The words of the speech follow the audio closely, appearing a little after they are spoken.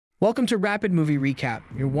Welcome to Rapid Movie Recap,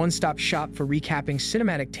 your one-stop shop for recapping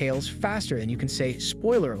cinematic tales faster than you can say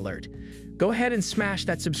spoiler alert. Go ahead and smash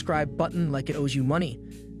that subscribe button like it owes you money,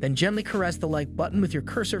 then gently caress the like button with your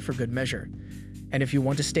cursor for good measure. And if you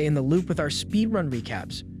want to stay in the loop with our speedrun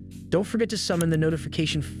recaps, don't forget to summon the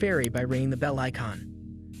notification fairy by ringing the bell icon.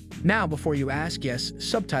 Now, before you ask, yes,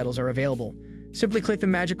 subtitles are available. Simply click the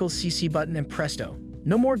magical CC button and presto.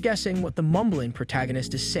 No more guessing what the mumbling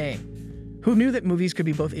protagonist is saying. Who knew that movies could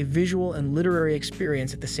be both a visual and literary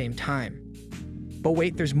experience at the same time? But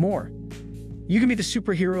wait, there's more. You can be the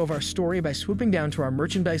superhero of our story by swooping down to our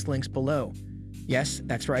merchandise links below. Yes,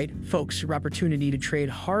 that's right, folks, your opportunity to trade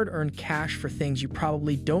hard-earned cash for things you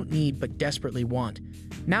probably don't need but desperately want.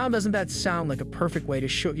 Now, doesn't that sound like a perfect way to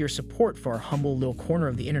show your support for our humble little corner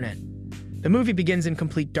of the internet? The movie begins in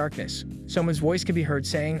complete darkness. Someone's voice can be heard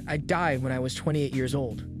saying, "I died when I was 28 years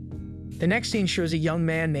old." The next scene shows a young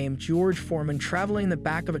man named George Foreman traveling in the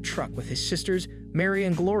back of a truck with his sisters, Mary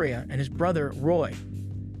and Gloria, and his brother, Roy.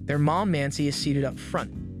 Their mom, Nancy, is seated up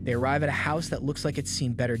front. They arrive at a house that looks like it's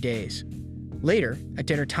seen better days. Later, at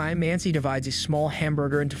dinner time, Nancy divides a small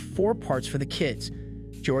hamburger into 4 parts for the kids.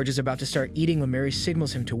 George is about to start eating when Mary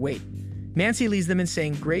signals him to wait. Nancy leads them in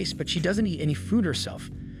saying grace, but she doesn't eat any food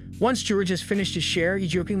herself. Once George has finished his share, he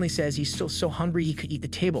jokingly says he's still so hungry he could eat the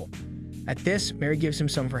table. At this, Mary gives him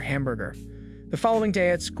some of her hamburger. The following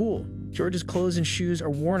day at school, George's clothes and shoes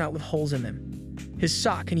are worn out with holes in them. His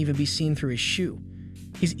sock can even be seen through his shoe.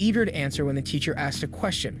 He's eager to answer when the teacher asks a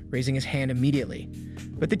question, raising his hand immediately.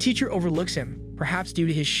 But the teacher overlooks him, perhaps due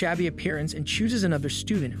to his shabby appearance, and chooses another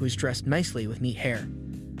student who is dressed nicely with neat hair.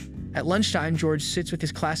 At lunchtime, George sits with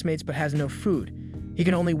his classmates but has no food. He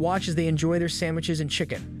can only watch as they enjoy their sandwiches and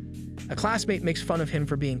chicken. A classmate makes fun of him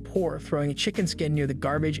for being poor, throwing a chicken skin near the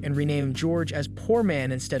garbage and renaming George as Poor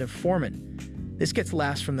Man instead of Foreman. This gets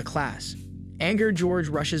laughs from the class. Angered, George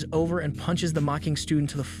rushes over and punches the mocking student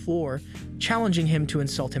to the floor, challenging him to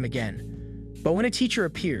insult him again. But when a teacher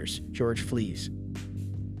appears, George flees.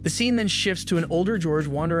 The scene then shifts to an older George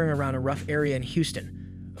wandering around a rough area in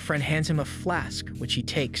Houston. A friend hands him a flask, which he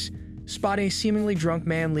takes. Spotting a seemingly drunk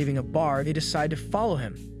man leaving a bar, they decide to follow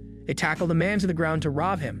him. They tackle the man to the ground to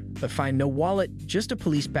rob him, but find no wallet, just a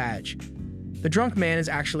police badge. The drunk man is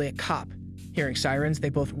actually a cop. Hearing sirens,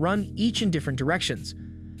 they both run, each in different directions.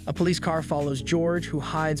 A police car follows George, who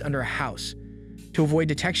hides under a house. To avoid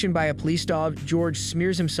detection by a police dog, George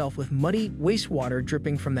smears himself with muddy wastewater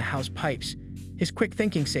dripping from the house pipes. His quick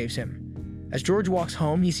thinking saves him. As George walks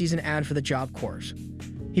home, he sees an ad for the Job Corps.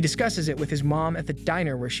 He discusses it with his mom at the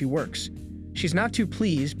diner where she works. She's not too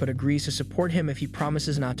pleased, but agrees to support him if he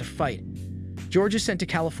promises not to fight. George is sent to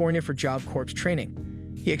California for Job Corps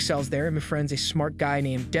training. He excels there and befriends a smart guy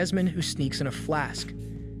named Desmond who sneaks in a flask.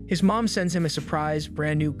 His mom sends him a surprise,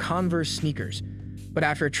 brand new Converse sneakers. But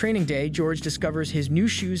after a training day, George discovers his new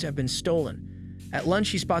shoes have been stolen. At lunch,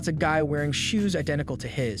 he spots a guy wearing shoes identical to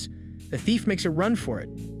his. The thief makes a run for it,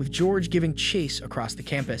 with George giving chase across the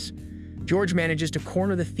campus. George manages to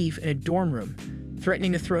corner the thief in a dorm room,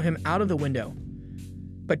 threatening to throw him out of the window.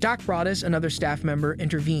 But Doc Broadus, another staff member,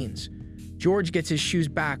 intervenes. George gets his shoes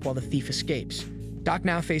back while the thief escapes. Doc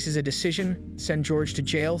now faces a decision: send George to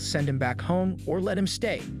jail, send him back home, or let him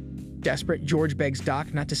stay. Desperate, George begs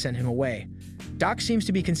Doc not to send him away. Doc seems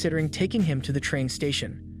to be considering taking him to the train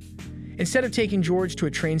station. Instead of taking George to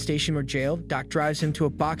a train station or jail, Doc drives him to a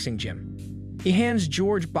boxing gym. He hands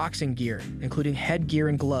George boxing gear, including headgear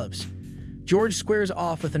and gloves. George squares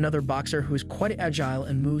off with another boxer who is quite agile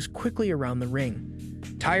and moves quickly around the ring.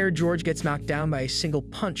 Tired, George gets knocked down by a single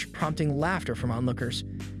punch, prompting laughter from onlookers.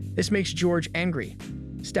 This makes George angry.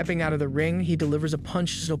 Stepping out of the ring, he delivers a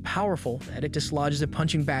punch so powerful that it dislodges a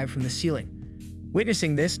punching bag from the ceiling.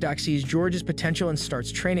 Witnessing this, Doc sees George's potential and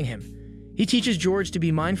starts training him. He teaches George to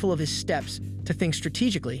be mindful of his steps, to think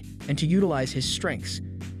strategically, and to utilize his strengths.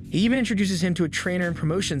 He even introduces him to a trainer and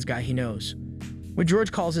promotions guy he knows. When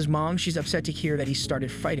George calls his mom, she's upset to hear that he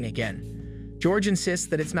started fighting again. George insists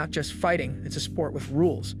that it's not just fighting, it's a sport with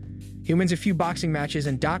rules. He wins a few boxing matches,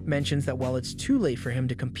 and Doc mentions that while it's too late for him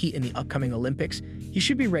to compete in the upcoming Olympics, he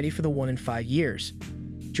should be ready for the one in 5 years.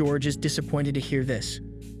 George is disappointed to hear this.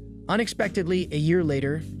 Unexpectedly, a year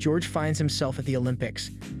later, George finds himself at the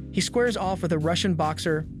Olympics. He squares off with a Russian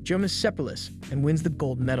boxer, Jonas Sepulis, and wins the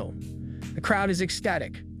gold medal. The crowd is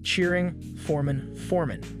ecstatic, cheering, Foreman,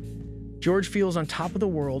 Foreman. George feels on top of the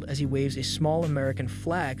world as he waves a small American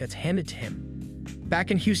flag that's handed to him.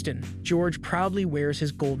 Back in Houston, George proudly wears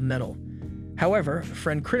his gold medal. However, a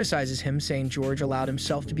friend criticizes him, saying George allowed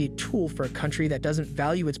himself to be a tool for a country that doesn't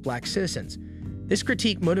value its black citizens. This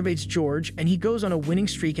critique motivates George, and he goes on a winning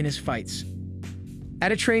streak in his fights.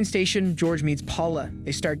 At a train station, George meets Paula.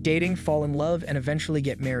 They start dating, fall in love, and eventually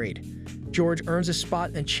get married. George earns a spot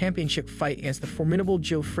in a championship fight against the formidable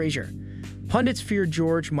Joe Frazier. Pundits fear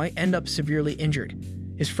George might end up severely injured.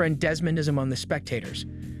 His friend Desmond is among the spectators.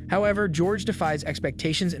 However, George defies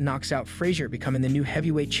expectations and knocks out Frazier, becoming the new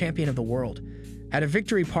heavyweight champion of the world. At a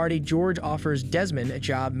victory party, George offers Desmond a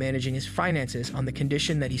job managing his finances on the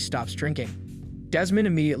condition that he stops drinking. Desmond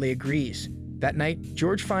immediately agrees. That night,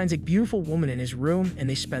 George finds a beautiful woman in his room and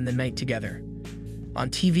they spend the night together. On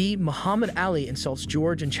TV, Muhammad Ali insults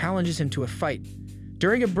George and challenges him to a fight.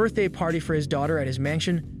 During a birthday party for his daughter at his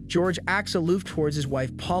mansion, George acts aloof towards his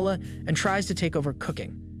wife Paula and tries to take over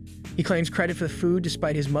cooking. He claims credit for the food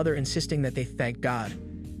despite his mother insisting that they thank God.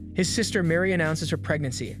 His sister Mary announces her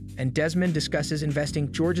pregnancy, and Desmond discusses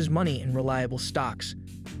investing George's money in reliable stocks.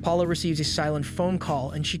 Paula receives a silent phone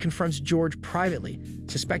call and she confronts George privately,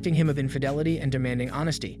 suspecting him of infidelity and demanding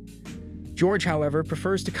honesty. George, however,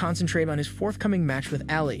 prefers to concentrate on his forthcoming match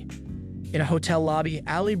with Ali. In a hotel lobby,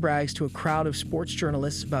 Ali brags to a crowd of sports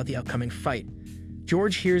journalists about the upcoming fight.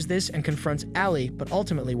 George hears this and confronts Ali, but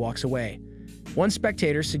ultimately walks away. One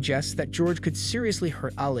spectator suggests that George could seriously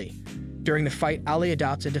hurt Ali. During the fight, Ali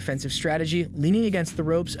adopts a defensive strategy, leaning against the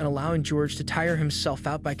ropes and allowing George to tire himself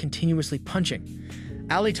out by continuously punching.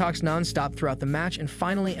 Ali talks non-stop throughout the match, and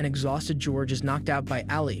finally an exhausted George is knocked out by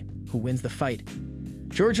Ali, who wins the fight.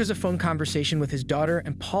 George has a phone conversation with his daughter,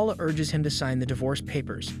 and Paula urges him to sign the divorce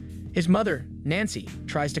papers. His mother, Nancy,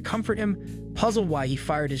 tries to comfort him, puzzled why he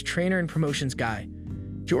fired his trainer and promotions guy.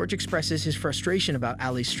 George expresses his frustration about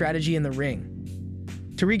Ali's strategy in the ring.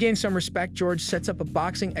 To regain some respect, George sets up a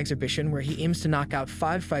boxing exhibition where he aims to knock out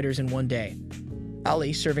 5 fighters in one day.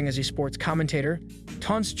 Ali, serving as a sports commentator,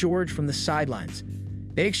 taunts George from the sidelines.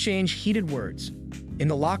 They exchange heated words. In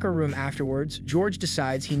the locker room afterwards, George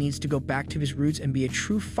decides he needs to go back to his roots and be a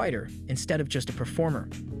true fighter instead of just a performer.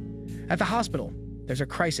 At the hospital, there's a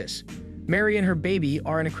crisis. Mary and her baby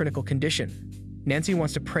are in a critical condition. Nancy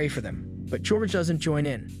wants to pray for them, but George doesn't join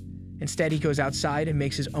in. Instead, he goes outside and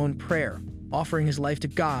makes his own prayer, offering his life to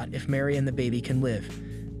God if Mary and the baby can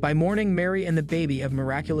live. By morning, Mary and the baby have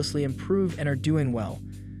miraculously improved and are doing well.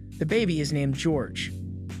 The baby is named George.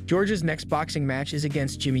 George's next boxing match is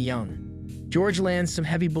against Jimmy Young. George lands some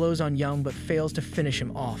heavy blows on Young but fails to finish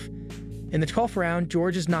him off. In the 12th round,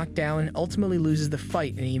 George is knocked down and ultimately loses the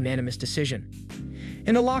fight in a unanimous decision.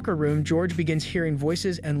 In the locker room, George begins hearing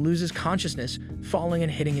voices and loses consciousness, falling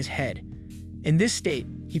and hitting his head. In this state,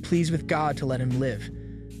 he pleads with God to let him live.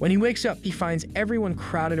 When he wakes up, he finds everyone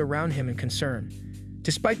crowded around him in concern.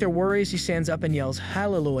 Despite their worries, he stands up and yells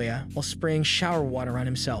 "Hallelujah" while spraying shower water on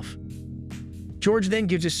himself. George then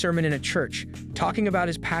gives a sermon in a church, talking about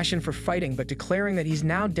his passion for fighting but declaring that he's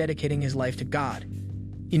now dedicating his life to God.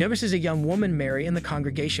 He notices a young woman, Mary, in the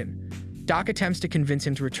congregation. Doc attempts to convince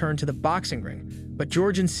him to return to the boxing ring, but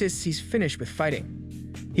George insists he's finished with fighting.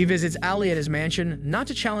 He visits Ali at his mansion, not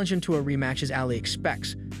to challenge him to a rematch as Ali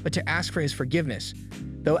expects, but to ask for his forgiveness.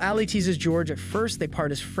 Though Ali teases George at first, they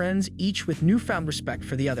part as friends, each with newfound respect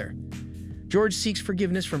for the other. George seeks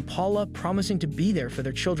forgiveness from Paula, promising to be there for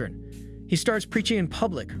their children. He starts preaching in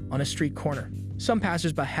public on a street corner. Some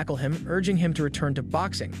passersby heckle him, urging him to return to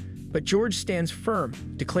boxing, but George stands firm,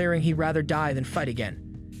 declaring he'd rather die than fight again.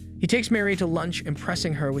 He takes Mary to lunch,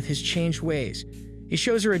 impressing her with his changed ways. He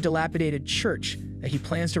shows her a dilapidated church that he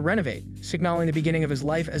plans to renovate, signaling the beginning of his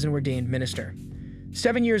life as an ordained minister.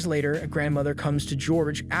 7 years later, a grandmother comes to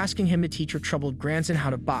George, asking him to teach her troubled grandson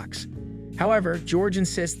how to box. However, George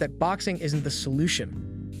insists that boxing isn't the solution.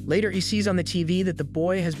 Later, he sees on the TV that the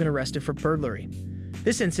boy has been arrested for burglary.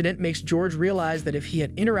 This incident makes George realize that if he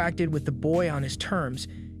had interacted with the boy on his terms,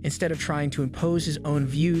 instead of trying to impose his own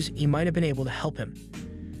views, he might have been able to help him.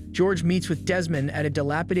 George meets with Desmond at a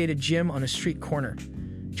dilapidated gym on a street corner.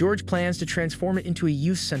 George plans to transform it into a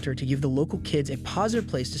youth center to give the local kids a positive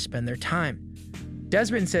place to spend their time.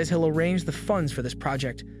 Desmond says he'll arrange the funds for this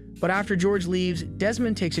project, but after George leaves,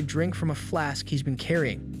 Desmond takes a drink from a flask he's been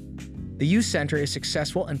carrying. The youth center is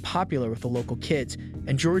successful and popular with the local kids,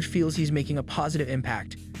 and George feels he's making a positive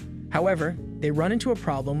impact. However, they run into a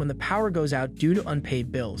problem when the power goes out due to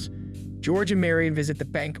unpaid bills. George and Mary visit the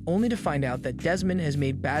bank only to find out that Desmond has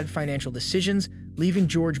made bad financial decisions, leaving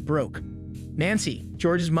George broke. Nancy,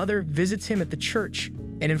 George's mother, visits him at the church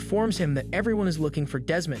and informs him that everyone is looking for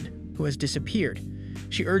Desmond, who has disappeared.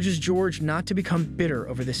 She urges George not to become bitter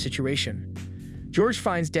over this situation. George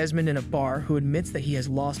finds Desmond in a bar, who admits that he has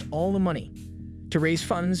lost all the money. To raise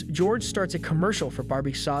funds, George starts a commercial for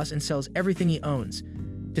barbecue sauce and sells everything he owns.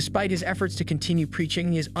 Despite his efforts to continue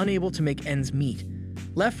preaching, he is unable to make ends meet.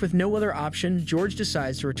 Left with no other option, George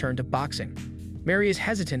decides to return to boxing. Mary is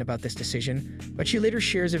hesitant about this decision, but she later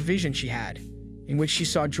shares a vision she had, in which she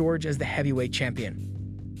saw George as the heavyweight champion.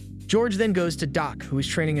 George then goes to Doc, who is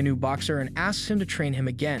training a new boxer, and asks him to train him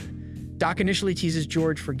again. Doc initially teases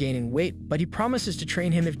George for gaining weight, but he promises to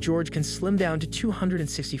train him if George can slim down to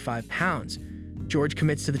 265 pounds. George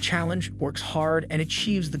commits to the challenge, works hard, and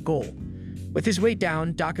achieves the goal. With his weight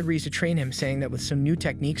down, Doc agrees to train him, saying that with some new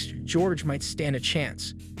techniques, George might stand a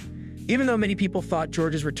chance. Even though many people thought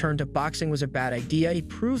George's return to boxing was a bad idea, he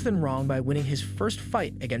proves them wrong by winning his first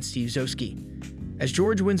fight against Steve Zoski. As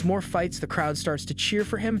George wins more fights, the crowd starts to cheer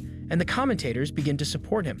for him, and the commentators begin to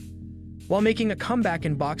support him. While making a comeback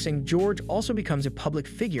in boxing, George also becomes a public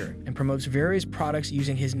figure and promotes various products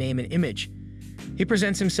using his name and image. He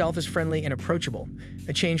presents himself as friendly and approachable,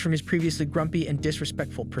 a change from his previously grumpy and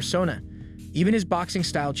disrespectful persona. Even his boxing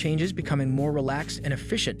style changes, becoming more relaxed and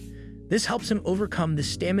efficient. This helps him overcome the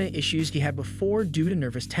stamina issues he had before due to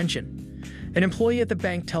nervous tension. An employee at the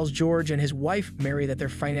bank tells George and his wife, Mary, that their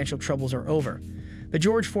financial troubles are over. The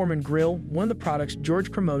George Foreman grill, one of the products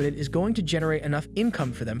George promoted, is going to generate enough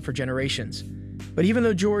income for them for generations. But even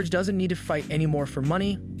though George doesn't need to fight anymore for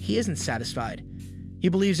money, he isn't satisfied. He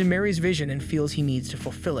believes in Mary's vision and feels he needs to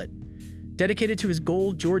fulfill it. Dedicated to his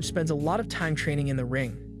goal, George spends a lot of time training in the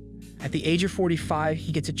ring. At the age of 45,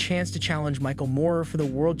 he gets a chance to challenge Michael Moorer for the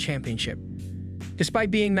World Championship. Despite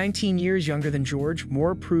being 19 years younger than George,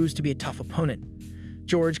 Moorer proves to be a tough opponent.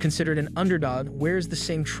 George, considered an underdog, wears the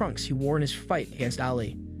same trunks he wore in his fight against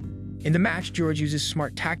Ali. In the match, George uses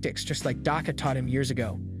smart tactics just like Doc had taught him years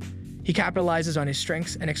ago. He capitalizes on his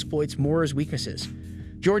strengths and exploits Moorer's weaknesses.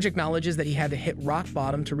 George acknowledges that he had to hit rock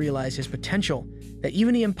bottom to realize his potential, that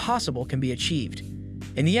even the impossible can be achieved.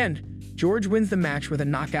 In the end, George wins the match with a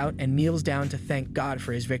knockout and kneels down to thank God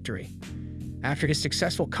for his victory. After his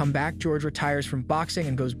successful comeback, George retires from boxing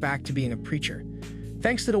and goes back to being a preacher.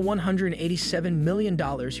 Thanks to the $187 million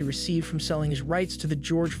he received from selling his rights to the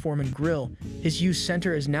George Foreman Grill, his youth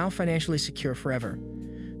center is now financially secure forever.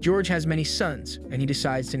 George has many sons, and he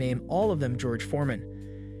decides to name all of them George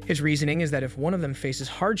Foreman. His reasoning is that if one of them faces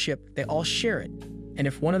hardship, they all share it, and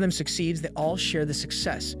if one of them succeeds, they all share the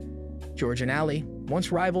success. George and Ali,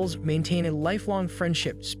 once rivals, maintain a lifelong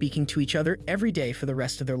friendship, speaking to each other every day for the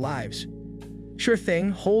rest of their lives. Sure thing,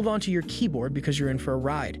 hold onto your keyboard because you're in for a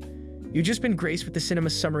ride. You've just been graced with the cinema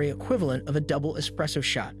summary equivalent of a double espresso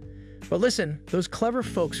shot. But listen, those clever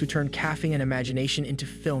folks who turn caffeine and imagination into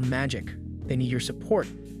film magic, they need your support.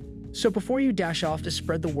 So before you dash off to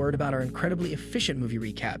spread the word about our incredibly efficient movie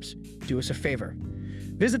recaps, do us a favor.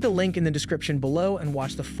 Visit the link in the description below and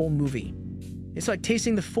watch the full movie. It's like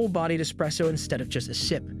tasting the full-bodied espresso instead of just a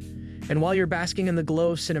sip. And while you're basking in the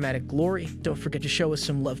glow of cinematic glory, don't forget to show us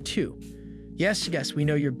some love too. Yes, we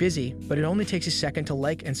know you're busy, but it only takes a second to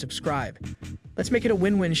like and subscribe. Let's make it a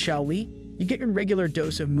win-win, shall we? You get your regular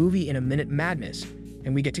dose of movie in a minute madness,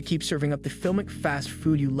 and we get to keep serving up the filmic fast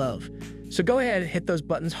food you love. So go ahead and hit those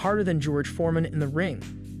buttons harder than George Foreman in the ring.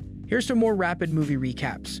 Here's some more rapid movie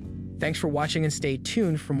recaps. Thanks for watching and stay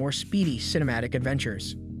tuned for more speedy cinematic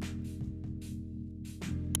adventures.